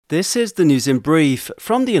This is the news in brief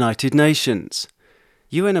from the United Nations.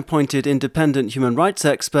 UN-appointed independent human rights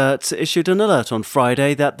experts issued an alert on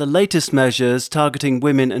Friday that the latest measures targeting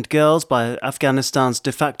women and girls by Afghanistan's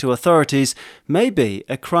de facto authorities may be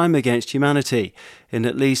a crime against humanity. In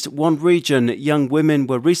at least one region, young women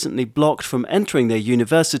were recently blocked from entering their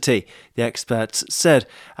university, the experts said,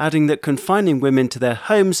 adding that confining women to their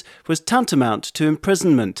homes was tantamount to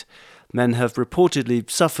imprisonment. Men have reportedly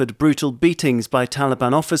suffered brutal beatings by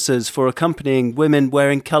Taliban officers for accompanying women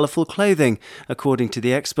wearing colourful clothing, according to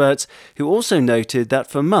the experts, who also noted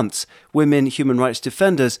that for months, women human rights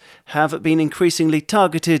defenders have been increasingly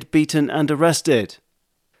targeted, beaten and arrested.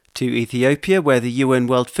 To Ethiopia, where the UN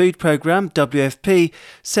World Food Programme, WFP,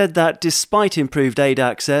 said that despite improved aid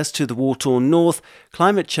access to the war-torn north,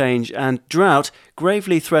 climate change and drought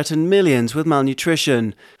gravely threaten millions with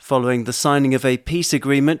malnutrition. Following the signing of a peace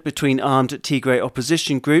agreement between armed Tigray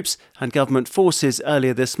opposition groups and government forces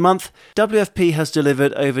earlier this month, WFP has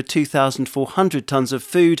delivered over 2,400 tonnes of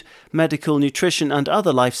food, medical, nutrition and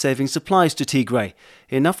other life-saving supplies to Tigray,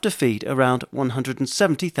 enough to feed around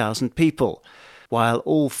 170,000 people. While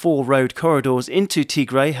all 4 road corridors into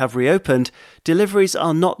Tigray have reopened, deliveries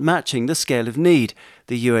are not matching the scale of need,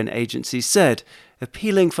 the UN agency said,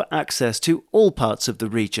 appealing for access to all parts of the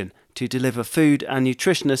region to deliver food and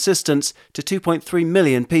nutrition assistance to 2.3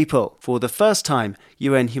 million people. For the first time,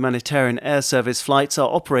 UN humanitarian air service flights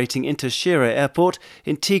are operating into Shire Airport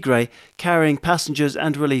in Tigray, carrying passengers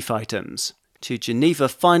and relief items. To Geneva,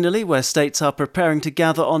 finally, where states are preparing to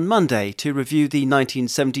gather on Monday to review the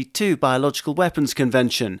 1972 Biological Weapons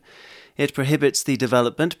Convention. It prohibits the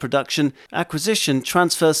development, production, acquisition,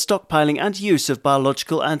 transfer, stockpiling and use of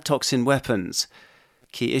biological and toxin weapons.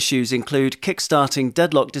 Key issues include kickstarting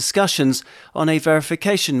deadlock discussions on a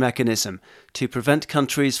verification mechanism to prevent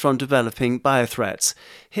countries from developing biothreats.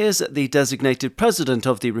 Here's the designated president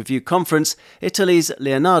of the review conference, Italy's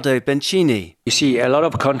Leonardo Bencini. You see, a lot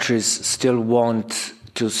of countries still want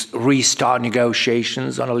to restart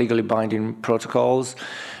negotiations on legally binding protocols.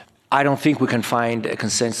 I don't think we can find a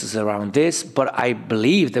consensus around this, but I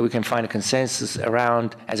believe that we can find a consensus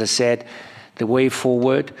around, as I said, the way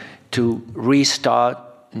forward to restart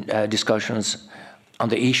discussions on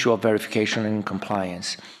the issue of verification and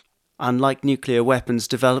compliance. Unlike nuclear weapons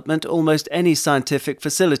development, almost any scientific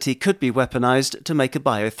facility could be weaponized to make a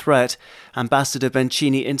biothreat. Ambassador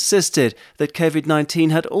Bencini insisted that COVID-19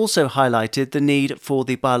 had also highlighted the need for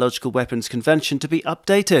the Biological Weapons Convention to be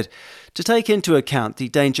updated to take into account the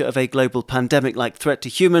danger of a global pandemic-like threat to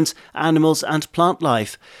humans, animals and plant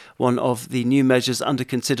life. One of the new measures under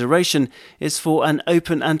consideration is for an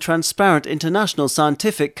open and transparent international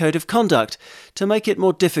scientific code of conduct to make it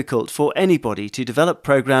more difficult for anybody to develop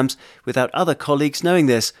programs without other colleagues knowing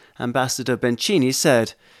this, Ambassador Bencini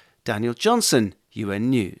said. Daniel Johnson, UN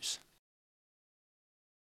News.